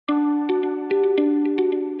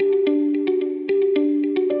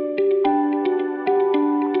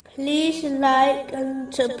like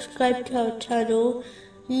and subscribe to our channel.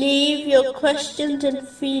 Leave your questions and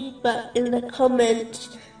feedback in the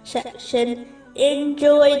comments section.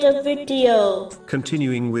 Enjoy the video.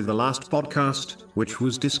 Continuing with the last podcast, which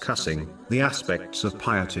was discussing the aspects of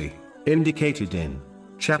piety, indicated in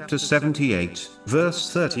chapter 78,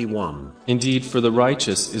 verse 31. Indeed, for the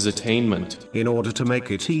righteous is attainment. In order to make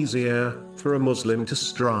it easier for a Muslim to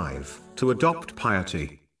strive to adopt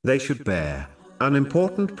piety, they should bear an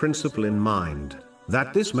important principle in mind,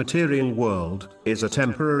 that this material world is a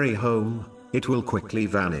temporary home. It will quickly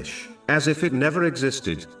vanish, as if it never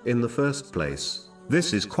existed in the first place.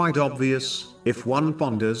 This is quite obvious. If one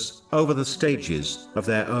ponders over the stages of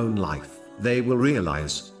their own life, they will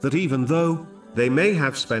realize that even though they may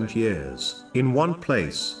have spent years in one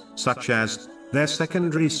place, such as their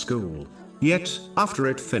secondary school, yet after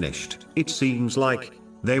it finished, it seems like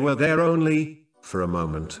they were there only for a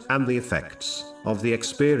moment, and the effects of the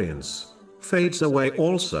experience fades away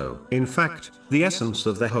also. In fact, the essence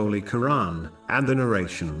of the Holy Quran and the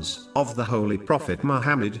narrations of the Holy Prophet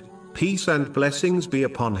Muhammad, peace and blessings be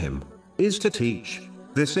upon him, is to teach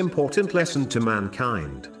this important lesson to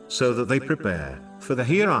mankind, so that they prepare for the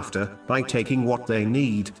hereafter by taking what they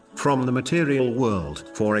need from the material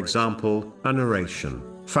world. For example, a narration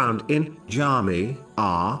found in Jami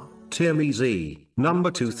Tirmizi, number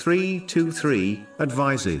 2323,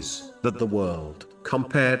 advises that the world,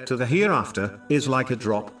 compared to the hereafter, is like a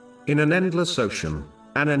drop in an endless ocean.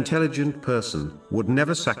 An intelligent person would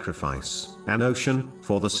never sacrifice an ocean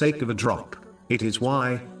for the sake of a drop. It is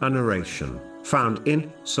why a narration found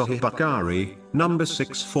in Sahih Bukhari, number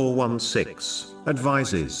 6416,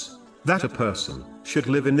 advises that a person should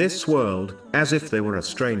live in this world as if they were a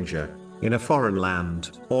stranger in a foreign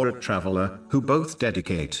land, or a traveler, who both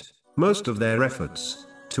dedicate most of their efforts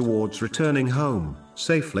towards returning home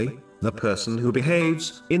safely. The person who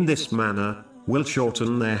behaves in this manner will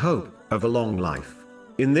shorten their hope of a long life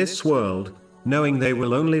in this world, knowing they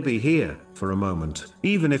will only be here for a moment,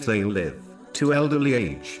 even if they live to elderly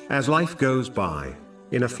age. As life goes by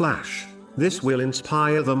in a flash, this will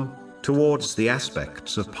inspire them towards the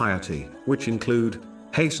aspects of piety, which include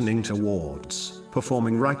hastening towards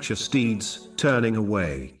performing righteous deeds, turning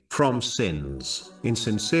away from sins in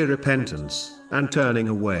sincere repentance, and turning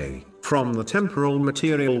away from the temporal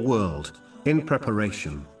material world in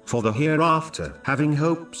preparation for the hereafter. Having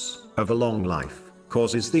hopes of a long life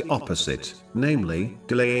causes the opposite, namely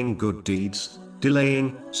delaying good deeds,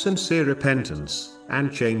 delaying sincere repentance,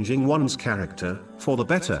 and changing one's character for the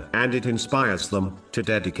better. And it inspires them to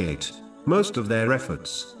dedicate most of their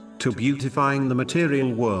efforts to beautifying the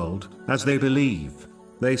material world, as they believe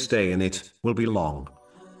they stay in it will be long.